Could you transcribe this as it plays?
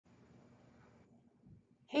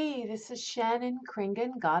Hey, this is Shannon,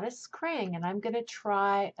 Kringen, Goddess Kring, and I'm going to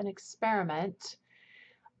try an experiment.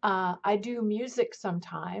 I do music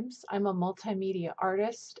sometimes. I'm a multimedia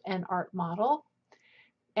artist and art model,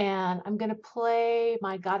 and I'm going to play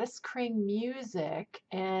my Goddess Kring music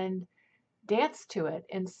and dance to it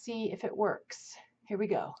and see if it works. Here we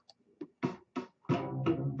go.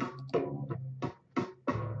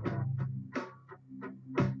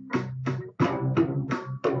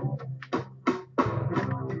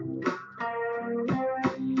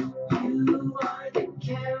 You are the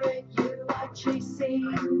carrot you are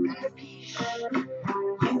chasing, capiche?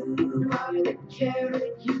 You are the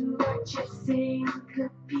carrot you are chasing,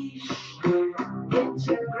 capiche?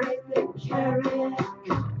 Integrate the carrot,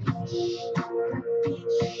 capiche?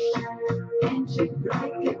 Capiche?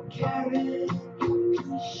 Integrate the carrot,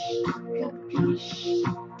 capiche? Capiche?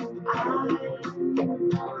 I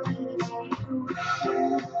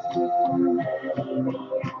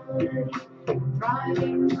reality,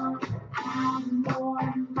 thriving on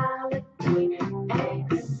abnormality,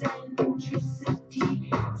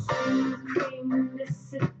 eccentricity,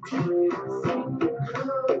 synchronicity,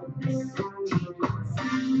 synchronicity,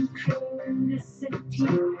 synchronicity,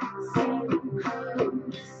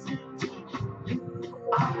 synchronicity. You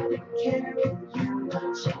are the carrot you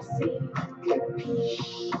are chasing,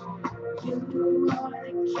 capiche? You are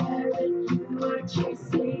the carrot you are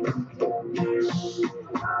chasing,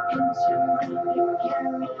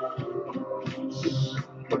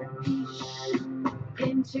 capiche?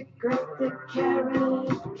 Integrate the carrot,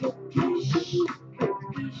 capiche?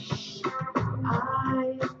 Capiche?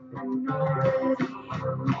 I am minority,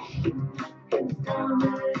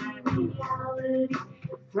 conformity, reality,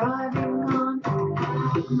 thriving on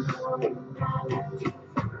abnormality,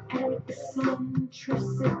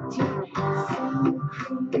 eccentricity,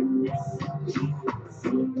 synchronicity,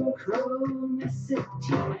 synchronicity,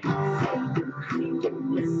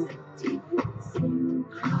 synchronicity,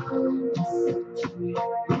 synchronicity. You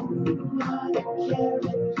are the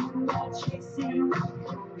carrot you are chasing,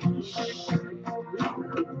 capiche? You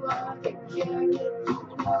are the carrot you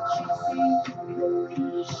are chasing,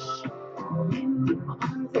 capiche? You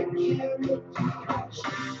are the carrot you are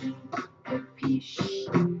chasing, capiche?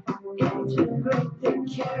 Integrate the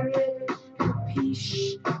carrot, capiche?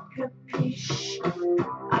 Capiche?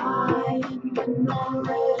 I am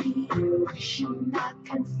minority, illusion, not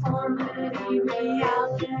conformity,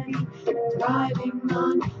 reality, thriving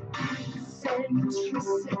on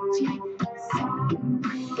eccentricity,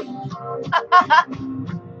 synchronicity,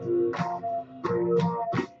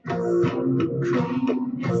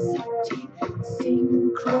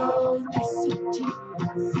 synchronicity,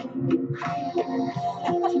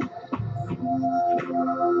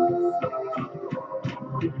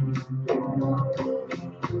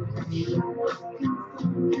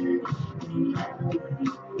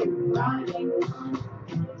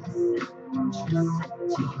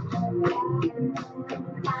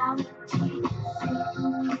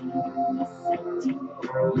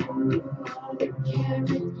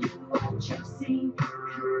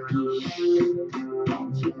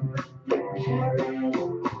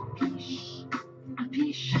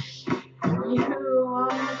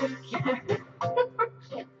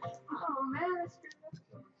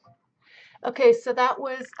 Okay, so that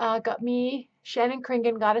was got me, Shannon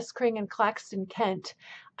Kringen, Goddess Kring, and Claxton, Kent.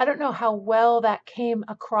 I don't know how well that came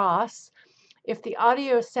across. If the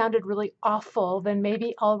audio sounded really awful, then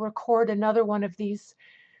maybe I'll record another one of these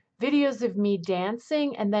videos of me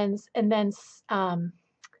dancing and then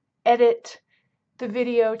edit the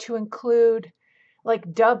video to include,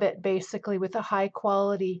 like dub it basically with a high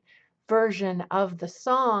quality version of the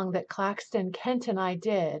song that Claxton, Kent, and I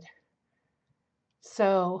did.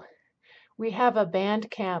 So we have a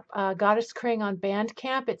Bandcamp, Goddess Kring on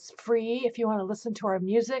Bandcamp. It's free if you want to listen to our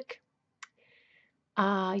music.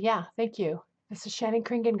 Yeah, thank you. This is Shannon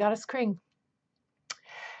Kringen, Goddess Kring.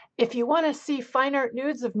 If you want to see fine art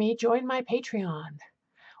nudes of me, join my Patreon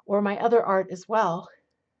or my other art as well.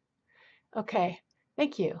 Okay,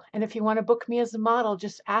 thank you. And if you want to book me as a model,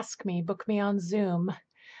 just ask me, book me on Zoom,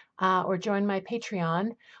 or join my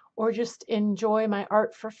Patreon, or just enjoy my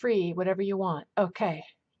art for free, whatever you want. Okay,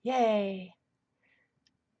 yay.